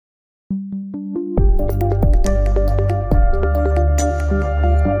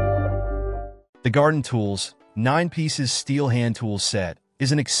The Garden Tools 9-pieces steel hand tools set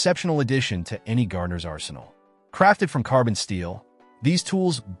is an exceptional addition to any gardener's arsenal. Crafted from carbon steel, these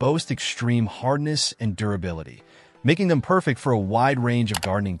tools boast extreme hardness and durability, making them perfect for a wide range of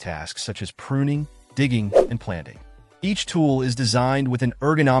gardening tasks such as pruning, digging, and planting. Each tool is designed with an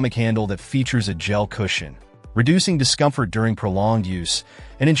ergonomic handle that features a gel cushion, reducing discomfort during prolonged use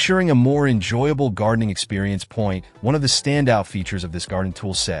and ensuring a more enjoyable gardening experience. One of the standout features of this garden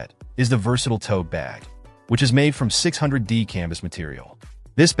tool set is the versatile tote bag, which is made from 600D canvas material.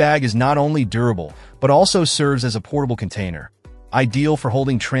 This bag is not only durable, but also serves as a portable container, ideal for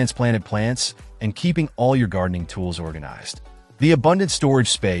holding transplanted plants and keeping all your gardening tools organized. The abundant storage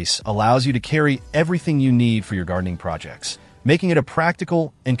space allows you to carry everything you need for your gardening projects, making it a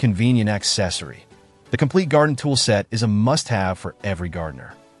practical and convenient accessory. The complete garden tool set is a must-have for every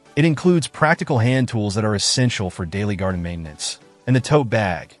gardener. It includes practical hand tools that are essential for daily garden maintenance, and the tote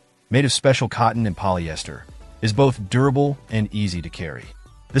bag, made of special cotton and polyester, is both durable and easy to carry.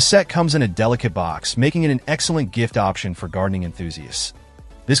 The set comes in a delicate box, making it an excellent gift option for gardening enthusiasts.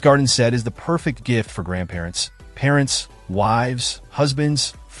 This garden set is the perfect gift for grandparents, parents, wives,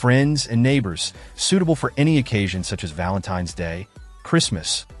 husbands, friends, and neighbors, suitable for any occasion such as Valentine's Day,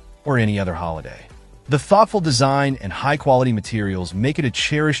 Christmas, or any other holiday. The thoughtful design and high-quality materials make it a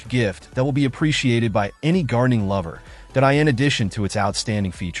cherished gift that will be appreciated by any gardening lover. In addition to its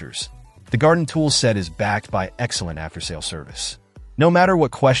outstanding features, the garden tool set is backed by excellent after-sale service. No matter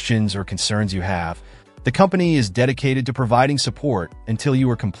what questions or concerns you have, the company is dedicated to providing support until you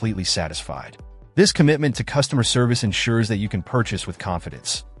are completely satisfied. This commitment to customer service ensures that you can purchase with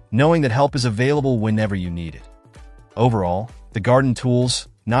confidence, knowing that help is available whenever you need it. Overall, the Garden Tools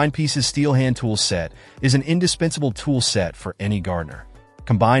 9-pieces steel hand tool set is an indispensable tool set for any gardener,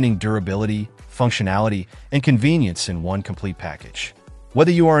 combining durability, functionality, and convenience in one complete package.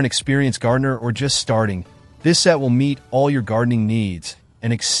 Whether you are an experienced gardener or just starting, this set will meet all your gardening needs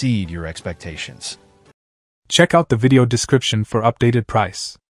and exceed your expectations. Check out the video description for updated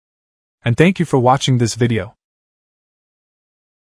price. And thank you for watching this video.